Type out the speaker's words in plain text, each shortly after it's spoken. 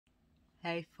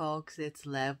Hey folks, it's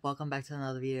Lev. Welcome back to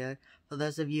another video. For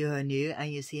those of you who are new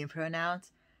and you're seeing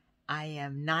pronouns, I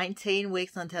am 19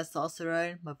 weeks on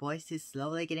testosterone. My voice is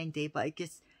slowly getting deeper.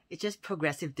 It's just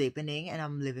progressive deepening and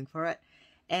I'm living for it.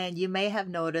 And you may have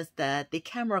noticed that the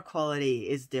camera quality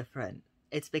is different.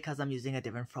 It's because I'm using a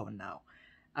different phone now.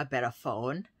 A better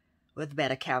phone with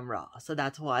better camera. So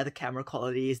that's why the camera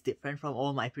quality is different from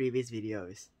all my previous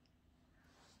videos.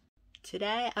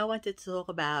 Today I wanted to talk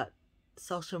about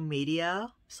social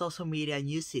media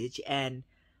usage and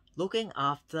looking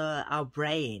after our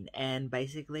brain and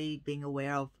basically being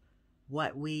aware of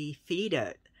what we feed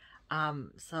it.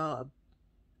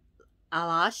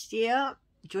 Last year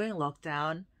during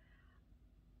lockdown,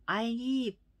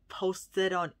 I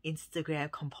posted on Instagram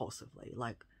compulsively,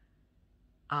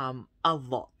 a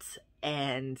lot.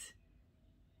 And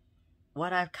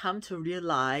what I've come to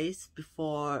realize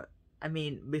before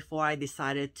I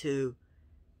decided to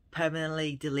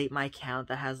permanently delete my account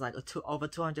that has like over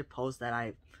 200 posts that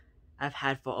I've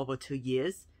had for over 2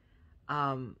 years.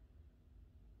 I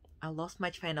lost my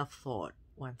train of thought.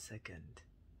 1 second.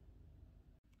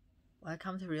 What I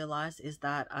come to realize is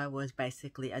that I was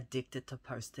basically addicted to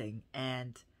posting,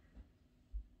 and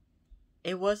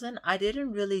I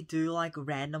didn't really do like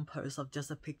random posts of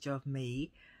just a picture of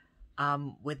me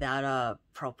without a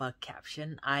proper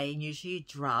caption. I usually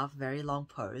draft very long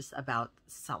posts about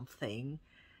something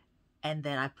and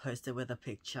then I post it with a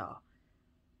picture.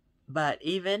 But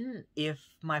even if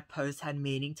my post had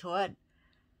meaning to it,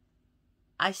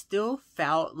 I still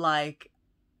felt like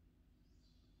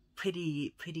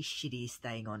pretty shitty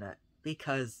staying on it,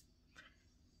 because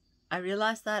I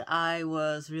realized that I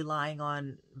was relying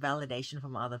on validation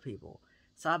from other people.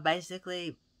 So I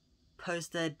basically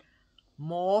posted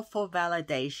more for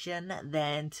validation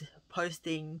than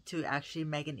posting to actually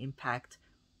make an impact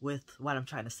with what I'm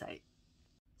trying to say.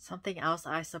 Something else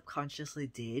I subconsciously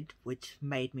did, which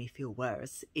made me feel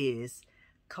worse, is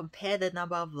compare the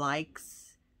number of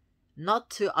likes, not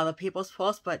to other people's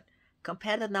posts, but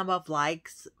compare the number of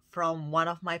likes from one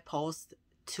of my posts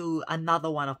to another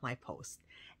one of my posts.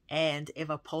 And if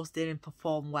a post didn't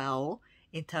perform well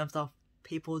in terms of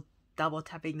people double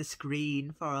tapping the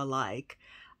screen for a like,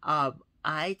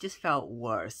 I just felt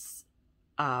worse.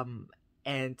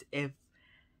 And if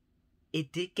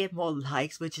it did get more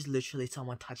likes, which is literally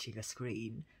someone touching a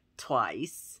screen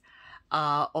twice,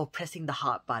 or pressing the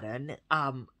heart button,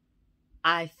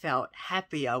 I felt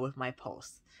happier with my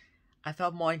post. I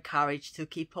felt more encouraged to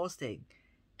keep posting.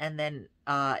 And then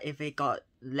if it got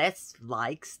less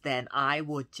likes, then I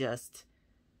would just,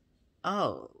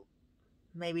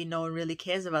 maybe no one really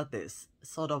cares about this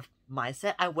sort of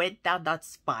mindset. I went down that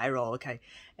spiral. Okay,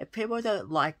 if people don't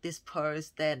like this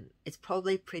post, then it's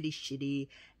probably pretty shitty.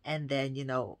 And then,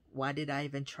 why did I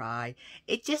even try?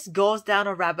 It just goes down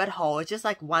a rabbit hole. It's just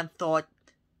like one thought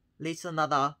leads to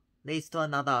another, leads to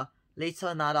another, leads to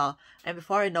another. And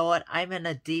before I know it, I'm in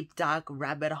a deep, dark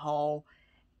rabbit hole.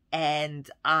 And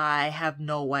I have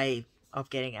no way of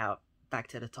getting out back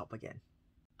to the top again.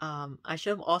 I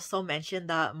should have also mentioned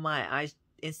that my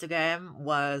Instagram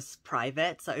was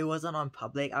private, so it wasn't on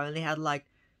public. I only had like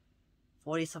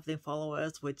 40 something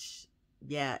followers, which,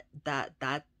 yeah,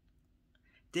 that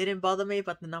didn't bother me,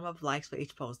 but the number of likes for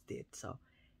each post did. So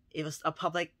it was a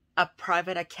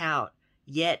private account,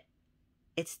 yet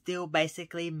it still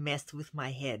basically messed with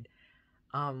my head.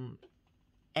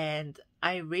 And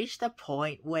I reached a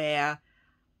point where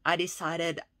I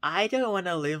decided I don't want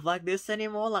to live like this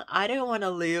anymore. Like, I don't want to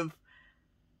live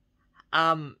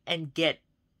and get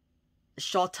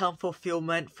short-term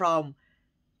fulfillment from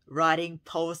writing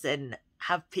posts and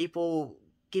have people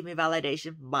give me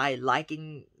validation by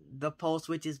liking the post,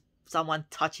 which is someone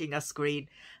touching a screen.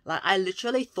 Like, I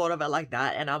literally thought of it like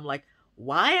that, and I'm like,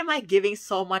 why am I giving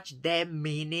so much damn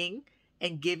meaning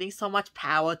and giving so much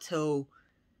power to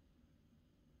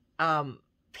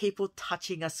people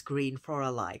touching a screen for a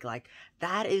like? Like,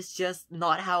 that is just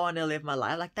not how I want to live my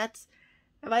life. Like, that's,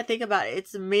 if I think about it,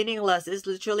 it's meaningless. It's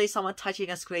literally someone touching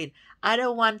a screen. I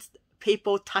don't want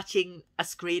people touching a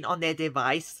screen on their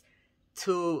device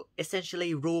to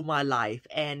essentially rule my life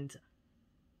and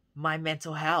my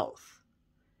mental health.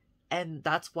 And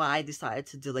that's why I decided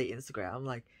to delete Instagram.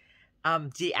 Like,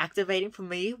 deactivating for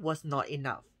me was not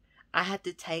enough. I had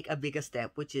to take a bigger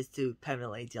step, which is to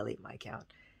permanently delete my account.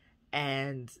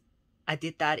 And I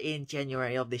did that in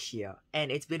January of this year.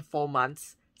 And it's been 4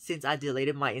 months since I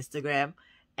deleted my Instagram.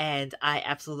 And I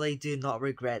absolutely do not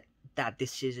regret that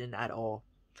decision at all.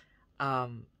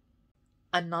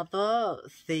 Another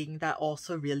thing that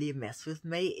also really messed with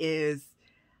me is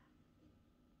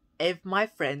if my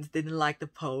friends didn't like the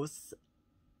post,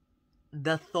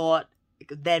 the thought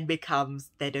then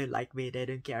becomes they don't like me, they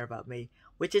don't care about me,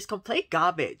 which is complete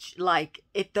garbage. Like,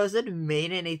 it doesn't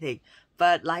mean anything.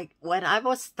 But like, when I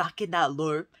was stuck in that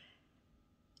loop,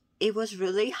 it was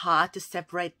really hard to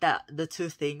separate the two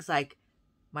things, like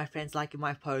my friends liking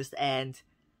my post and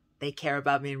they care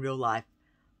about me in real life.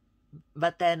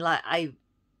 But then like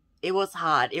it was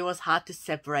hard to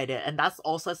separate it, and that's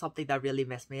also something that really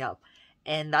messed me up.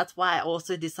 And that's why I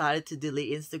also decided to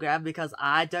delete Instagram, because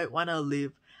I don't want to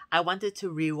live. I wanted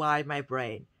to rewire my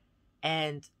brain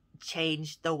and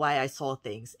change the way I saw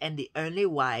things, and the only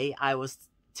way I was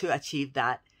to achieve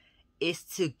that is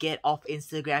to get off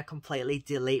Instagram completely,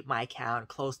 delete my account,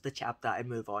 close the chapter, and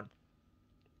move on.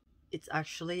 It's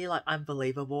actually like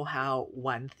unbelievable how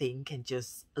one thing can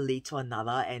just lead to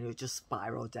another and it just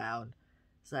spiral down.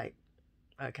 It's like,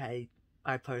 okay,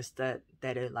 I posted,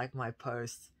 they don't like my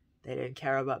post, they don't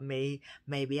care about me,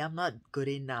 maybe I'm not good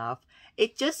enough.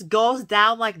 It just goes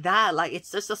down like that. Like,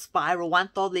 it's just a spiral. One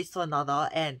thought leads to another,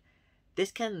 and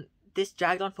this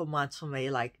dragged on for months for me.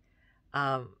 Like,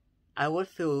 I would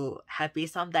feel happy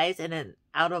some days, and then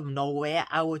out of nowhere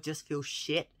I would just feel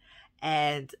shit.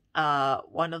 And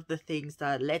one of the things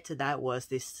that led to that was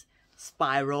this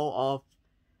spiral of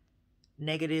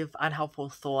negative, unhelpful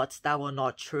thoughts that were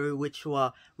not true, which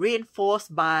were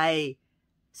reinforced by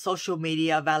social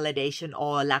media validation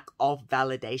or lack of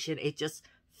validation. It just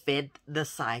fed the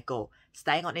cycle.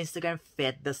 Staying on Instagram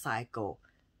fed the cycle.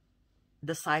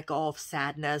 The cycle of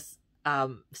sadness,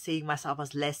 seeing myself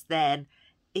as less than,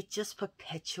 it just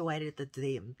perpetuated the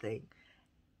damn thing.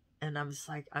 And I'm just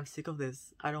like, I'm sick of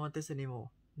this. I don't want this anymore.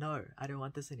 No, I don't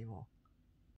want this anymore.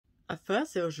 At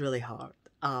first, it was really hard.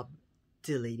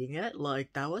 Deleting it,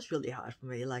 like, that was really hard for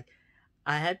me. Like,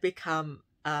 I had become,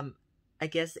 I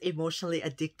guess, emotionally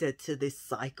addicted to this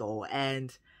cycle,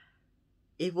 and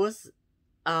it was,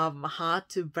 hard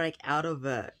to break out of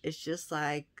it. It's just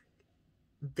like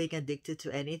being addicted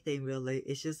to anything, really.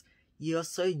 It's just, you're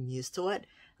so used to it.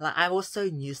 Like, I was so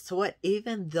used to it,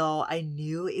 even though I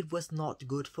knew it was not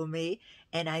good for me,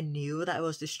 and I knew that it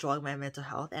was destroying my mental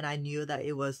health, and I knew that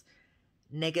it was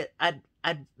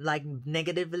I'd like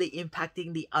negatively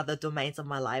impacting the other domains of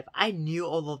my life. I knew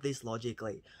all of this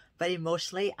logically, but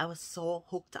emotionally, I was so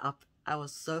hooked up. I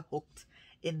was so hooked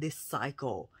in this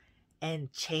cycle,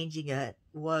 and changing it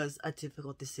was a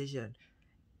difficult decision.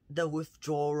 The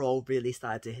withdrawal really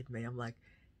started to hit me. I'm like,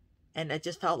 and it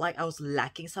just felt like I was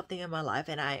lacking something in my life,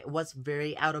 and I was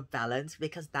very out of balance,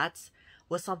 because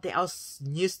was something I was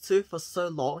used to for so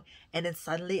long, and then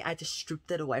suddenly I just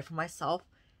stripped it away from myself,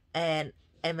 and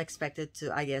am expected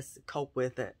to, I guess, cope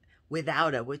with it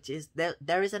without it, which is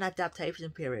there is an adaptation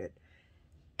period.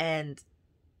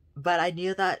 But I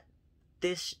knew that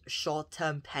this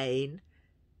short-term pain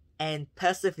and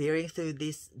persevering through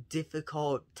this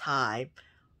difficult time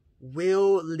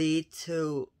will lead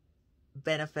to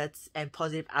benefits and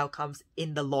positive outcomes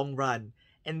in the long run.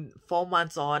 And 4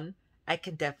 months on, I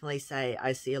can definitely say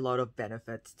I see a lot of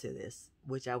benefits to this,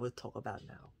 which I will talk about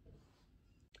now.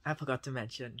 I forgot to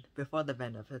mention before the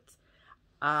benefits.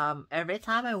 Every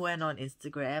time I went on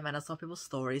Instagram and I saw people's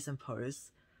stories and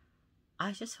posts,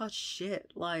 I just felt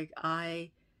shit. Like, I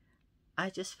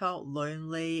just felt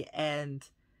lonely, and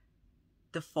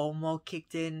the FOMO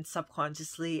kicked in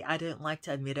subconsciously. I don't like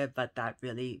to admit it, but that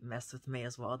really messed with me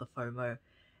as well, the FOMO.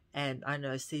 And I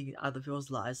know, seeing other people's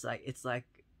lives, like,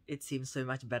 it seems so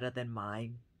much better than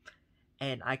mine.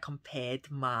 And I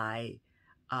compared my,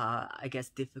 I guess,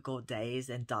 difficult days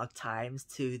and dark times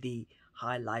to the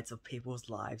highlights of people's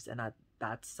lives. And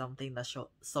that's something that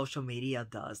social media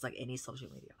does, like any social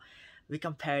media. We're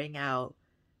comparing our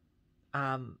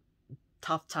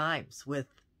tough times with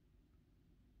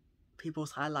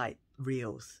people's highlight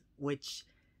reels, which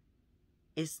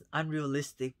is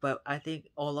unrealistic, but I think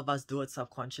all of us do it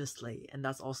subconsciously. And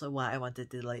that's also why I wanted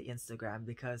to delete Instagram,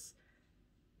 because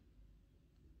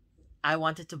I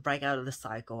wanted to break out of the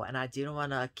cycle, and I didn't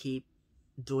want to keep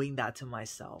doing that to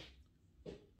myself.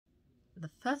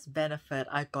 The first benefit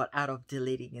I got out of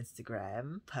deleting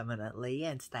Instagram permanently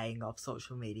and staying off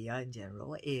social media in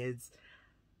general is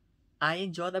I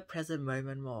enjoy the present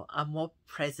moment more. I'm more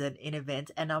present in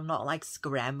events, and I'm not like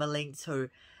scrambling to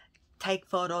take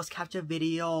photos, capture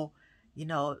video,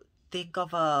 think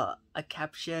of a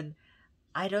caption.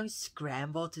 I don't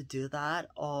scramble to do that,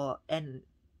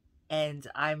 and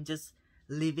I'm just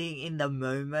living in the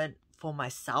moment for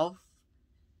myself,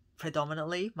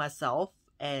 predominantly myself,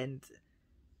 and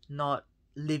not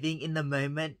living in the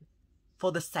moment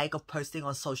for the sake of posting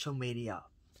on social media.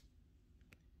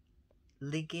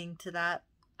 Linking to that,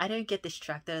 I don't get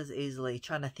distracted as easily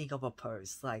trying to think of a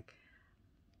post. Like,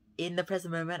 in the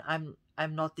present moment, I'm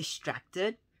not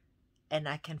distracted, and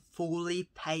I can fully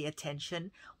pay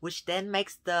attention, which then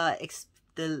makes the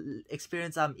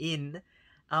experience I'm in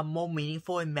more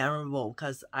meaningful and memorable,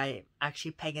 because I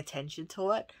actually paying attention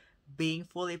to it, being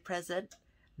fully present,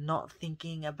 not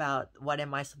thinking about what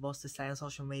am I supposed to say on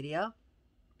social media.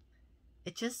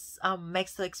 It just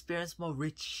makes the experience more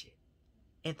rich,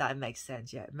 if that makes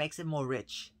sense. Yeah, it makes it more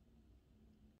rich.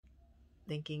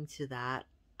 Thinking to that,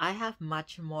 I have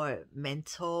much more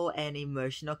mental and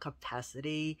emotional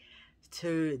capacity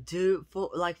to do for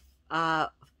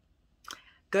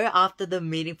go after the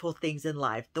meaningful things in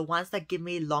life, the ones that give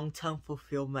me long-term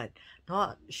fulfillment,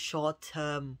 not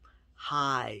short-term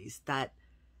highs that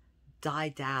die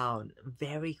down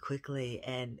very quickly.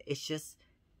 And it's just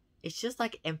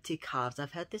like empty carbs.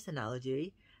 I've heard this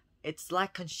analogy. It's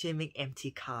like consuming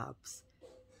empty carbs.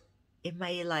 It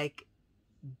may like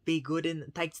be good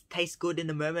and taste good in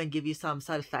the moment and give you some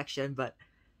satisfaction, but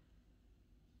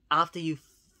after you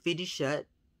finish it,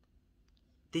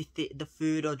 the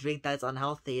food or drink that's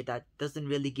unhealthy, that doesn't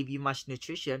really give you much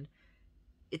nutrition,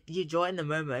 you enjoy in the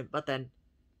moment, but then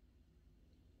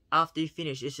after you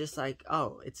finish, it's just like,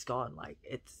 oh, it's gone. Like,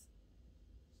 it's,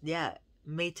 yeah,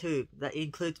 me too. That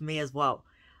includes me as well.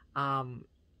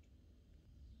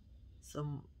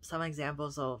 Some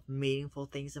examples of meaningful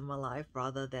things in my life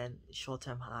rather than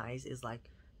short-term highs is like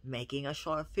making a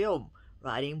short film,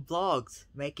 writing blogs,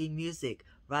 making music,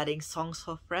 writing songs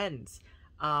for friends,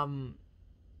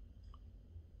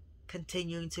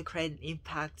 continuing to create an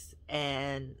impact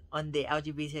and on the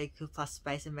LGBTQ plus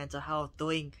space and mental health,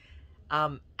 doing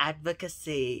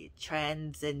advocacy,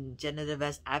 trans and gender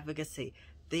diverse advocacy.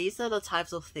 These are the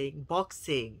types of things,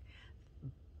 boxing,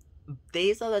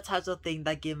 these are the types of things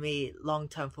that give me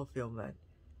long-term fulfillment.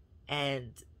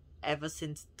 And ever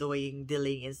since deleting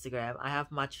Instagram, I have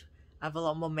a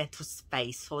lot more mental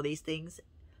space for these things,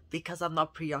 because I'm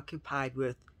not preoccupied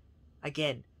with,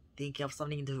 again, thinking of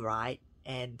something to write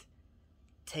and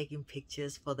taking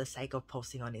pictures for the sake of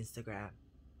posting on Instagram.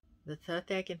 The third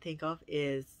thing I can think of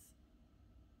is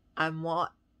I'm more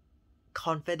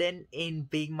confident in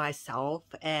being myself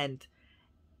and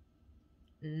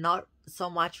not so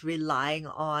much relying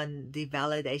on the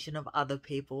validation of other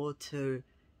people to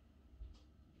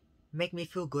make me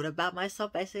feel good about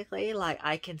myself, basically. Like,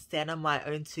 I can stand on my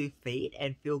own 2 feet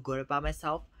and feel good about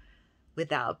myself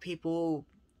without people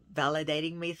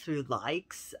validating me through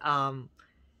likes.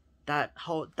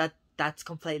 That's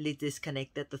completely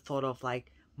disconnected. The thought of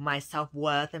like my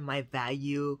self-worth and my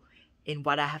value in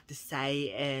what I have to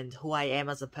say and who I am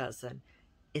as a person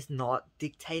is not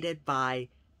dictated by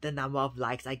the number of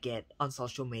likes I get on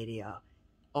social media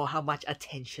or how much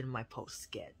attention my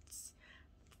post gets.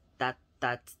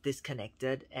 That's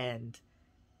disconnected, and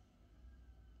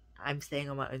I'm staying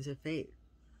on my own 2 feet.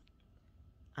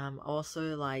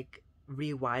 Also like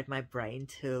rewired my brain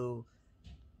to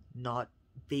not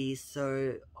be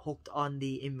so hooked on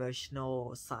the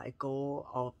emotional cycle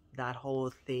of that whole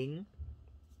thing.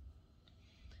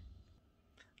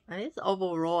 And it's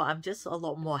overall, I'm just a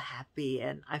lot more happy,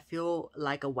 and I feel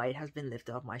like a weight has been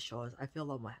lifted off my shoulders. I feel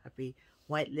a lot more happy.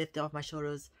 Weight lifted off my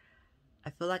shoulders.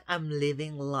 I feel like I'm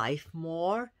living life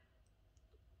more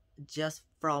just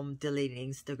from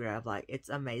deleting Instagram. Like, it's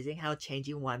amazing how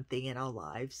changing one thing in our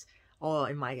lives, or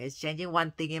in my case, changing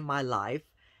one thing in my life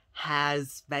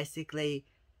has basically,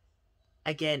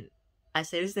 again, I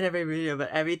say this in every video,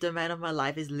 but every domain of my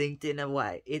life is linked in a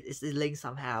way. It is linked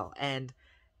somehow, and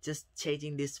just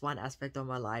changing this one aspect of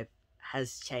my life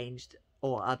has changed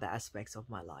all other aspects of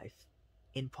my life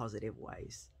in positive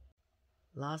ways.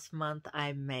 Last month,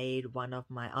 I made one of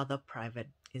my other private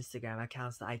Instagram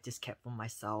accounts that I just kept for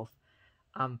myself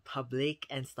public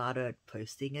and started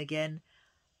posting again,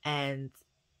 and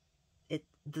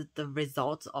the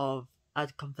results of are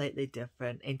completely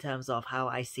different in terms of how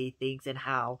I see things and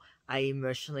how I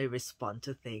emotionally respond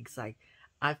to things. Like,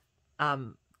 I've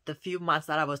the few months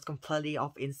that I was completely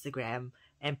off Instagram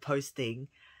and posting,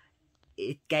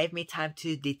 it gave me time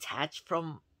to detach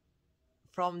from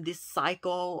this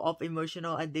cycle of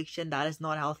emotional addiction that is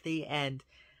not healthy, and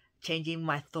changing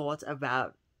my thoughts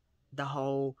about the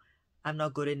whole I'm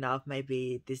not good enough,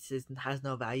 maybe this has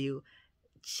no value.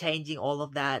 Changing all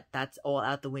of that, that's all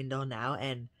out the window now.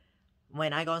 And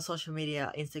when I go on social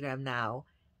media, Instagram now,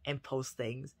 and post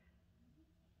things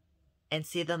and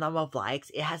see the number of likes,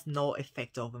 it has no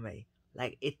effect over me.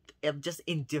 Like, I'm just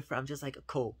indifferent. I'm just like,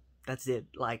 cool, that's it.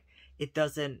 Like, it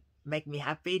doesn't make me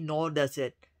happy, nor does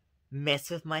it mess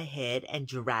with my head and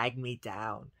drag me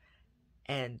down.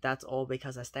 And that's all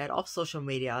because I stayed off social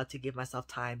media to give myself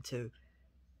time to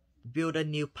build a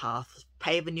new path,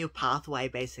 pave a new pathway,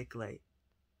 basically.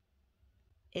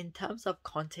 In terms of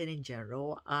content in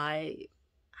general, I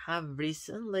have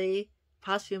recently,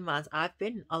 past few months, I've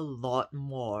been a lot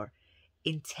more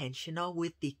intentional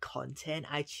with the content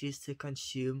I choose to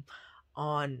consume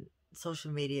on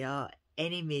social media,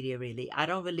 any media really. I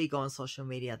don't really go on social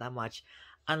media that much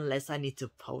unless I need to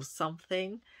post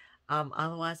something.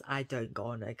 Otherwise I don't go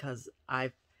on it because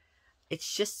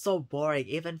it's just so boring.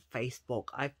 Even Facebook,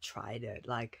 I've tried it.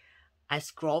 Like, I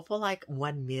scroll for like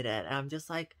 1 minute and I'm just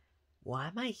like, why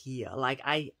am I here? Like,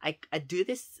 I do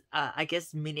this, I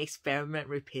guess, mini experiment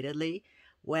repeatedly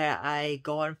where I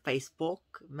go on Facebook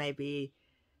maybe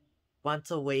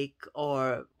once a week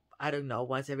or I don't know,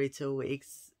 once every 2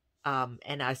 weeks.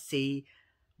 And I see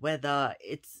whether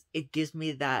it gives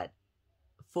me that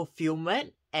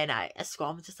fulfillment. And I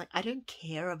scroll, I'm just like, I don't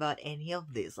care about any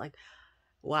of this. Like,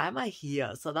 why am I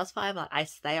here? So that's why I'm like, I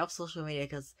stay off social media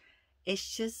because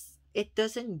it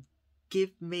doesn't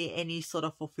give me any sort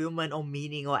of fulfillment or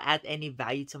meaning or add any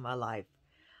value to my life.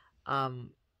 Um,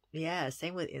 yeah,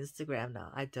 same with Instagram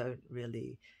now. I don't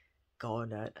really go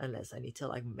on it unless I need to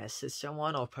like message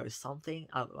someone or post something.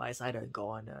 Otherwise, I don't go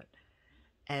on it.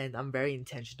 And I'm very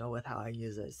intentional with how I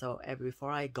use it. So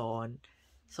before I go on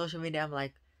social media, I'm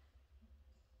like,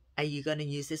 are you gonna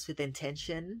use this with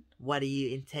intention? What are you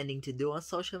intending to do on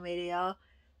social media?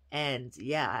 And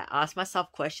yeah, I ask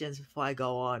myself questions before I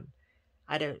go on.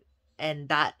 I don't, and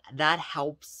that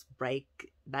helps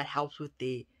with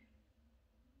the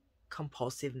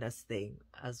compulsiveness thing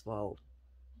as well.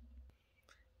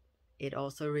 It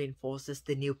also reinforces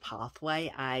the new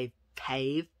pathway I've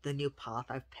paved.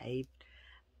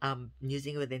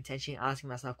 Using it with intention, asking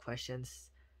myself questions,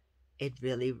 it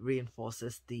really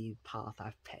reinforces the path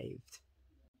I've paved.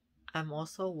 I'm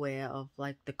also aware of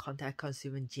like the content I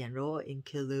consume in general,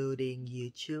 including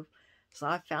YouTube. So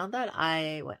I found that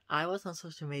when I was on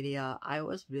social media, I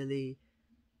was really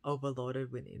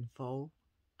overloaded with info,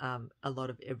 a lot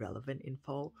of irrelevant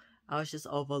info. I was just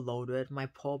overloaded. My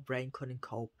poor brain couldn't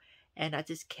cope, and I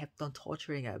just kept on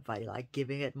torturing it by like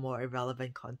giving it more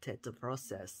irrelevant content to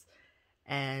process.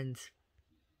 And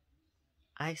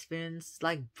I experienced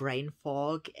like brain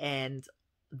fog and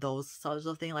those sorts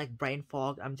of things, like brain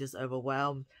fog. I'm just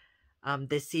overwhelmed.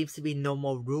 There seems to be no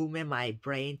more room in my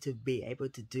brain to be able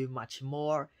to do much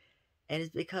more. And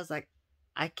it's because like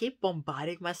I keep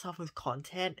bombarding myself with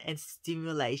content and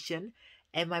stimulation,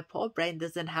 and my poor brain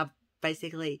doesn't have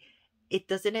basically, it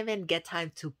doesn't even get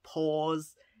time to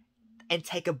pause and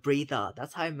take a breather.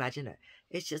 That's how I imagine it.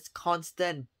 It's just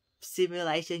constant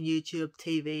stimulation, YouTube,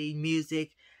 TV,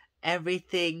 music,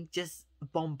 everything just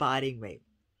bombarding me.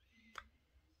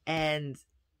 And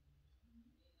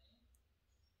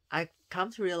I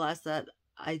come to realize that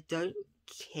I don't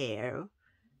care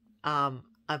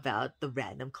about the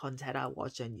random content I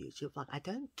watch on YouTube. Like, I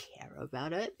don't care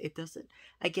about it. It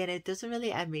doesn't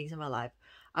really add meaning to my life.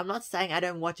 I'm not saying I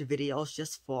don't watch videos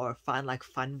just for fun, like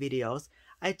fun videos.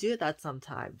 I do that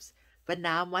sometimes. But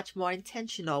now I'm much more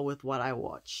intentional with what I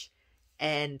watch.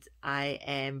 And I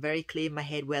am very clear in my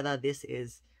head whether this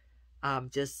is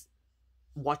just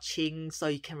watching so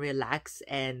you can relax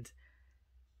and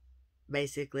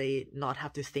basically not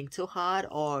have to think too hard,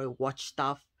 or watch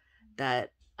stuff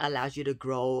that allows you to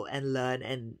grow and learn,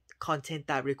 and content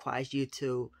that requires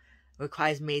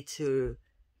me to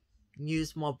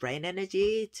use more brain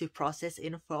energy to process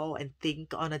info and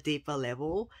think on a deeper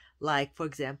level. Like, for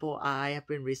example, I have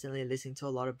been recently listening to a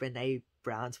lot of Brene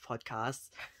Brown's podcasts,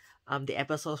 the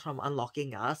episodes from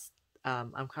Unlocking Us.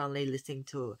 I'm currently listening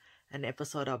to an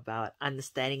episode about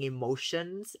understanding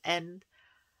emotions and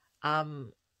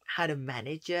um how to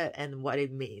manage it and what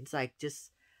it means, like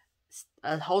just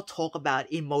a whole talk about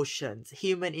emotions,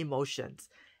 human emotions.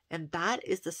 And that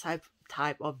is the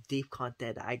type of deep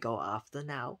content I go after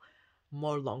now.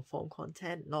 More long form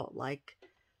content, not like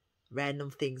random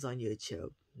things on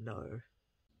YouTube. No.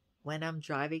 When I'm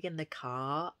driving in the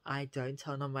car, I don't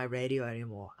turn on my radio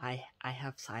anymore. I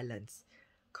have silence.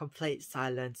 Complete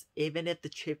silence. Even if the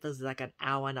trip is like an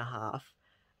hour and a half,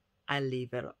 I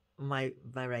leave it my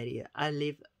radio. I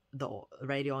leave the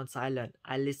radio on silent.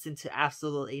 I listen to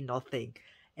absolutely nothing,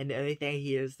 and the only thing I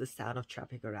hear is the sound of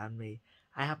traffic around me.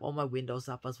 I have all my windows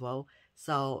up as well,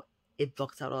 so it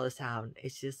blocks out all the sound.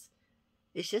 It's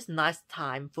just nice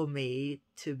time for me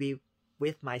to be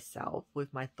with myself,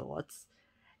 with my thoughts,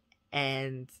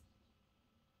 and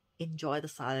enjoy the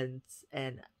silence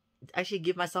and actually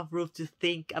give myself room to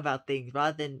think about things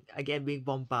rather than again being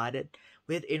bombarded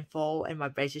with info and my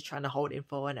brain's just trying to hold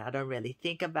info and I don't really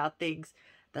think about things.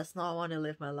 That's not how I want to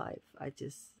live my life.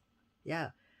 Yeah,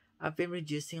 I've been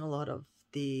reducing a lot of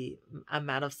the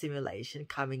amount of stimulation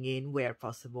coming in where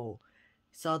possible.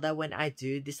 so that when I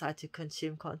do decide to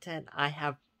consume content, I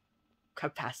have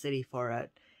capacity for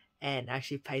it and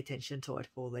actually pay attention to it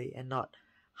fully, and not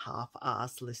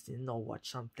half-ass listen or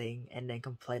watch something and then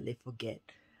completely forget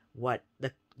what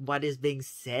is being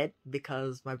said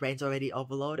because my brain's already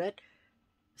overloaded.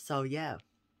 So yeah.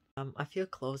 I feel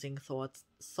closing thoughts.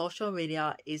 Social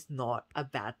media is not a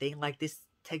bad thing. Like, this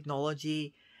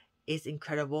technology is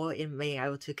incredible in being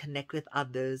able to connect with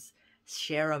others,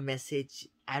 share a message,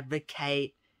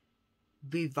 advocate,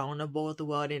 be vulnerable with the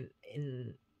world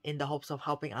in the hopes of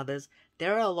helping others.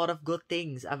 There are a lot of good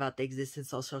things about the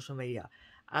existence of social media.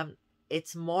 Um,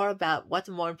 it's more about, what's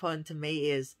more important to me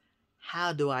is,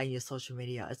 how do I use social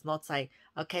media? It's not saying,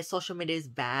 okay, social media is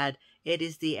bad, it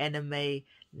is the enemy,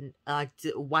 like,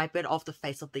 to wipe it off the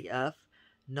face of the earth.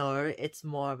 No, it's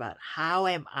more about, how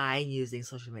am I using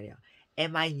social media?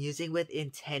 Am I using with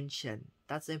intention?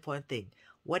 That's the important thing.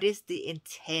 What is the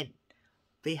intent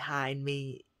behind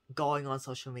me going on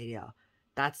social media?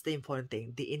 That's the important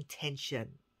thing. The intention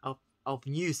of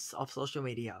use of social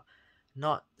media,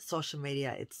 not social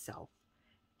media itself.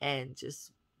 And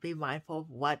just be mindful of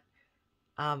what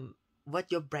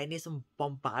your brain is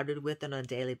bombarded with on a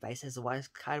daily basis. What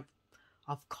kind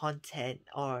of content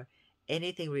or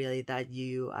anything really that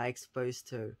you are exposed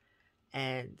to.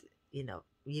 And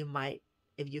you might,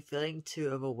 if you're feeling too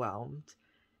overwhelmed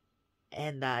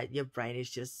and that your brain is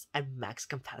just at max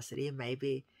capacity,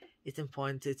 maybe it's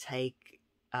important to take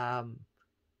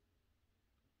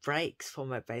breaks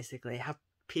from it. Basically, have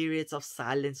periods of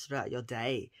silence throughout your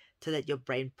day to let your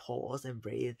brain pause and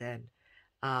breathe and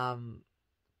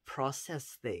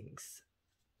process things.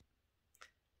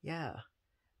 Yeah.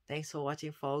 Thanks for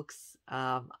watching, folks.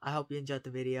 I hope you enjoyed the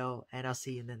video, and I'll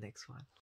see you in the next one.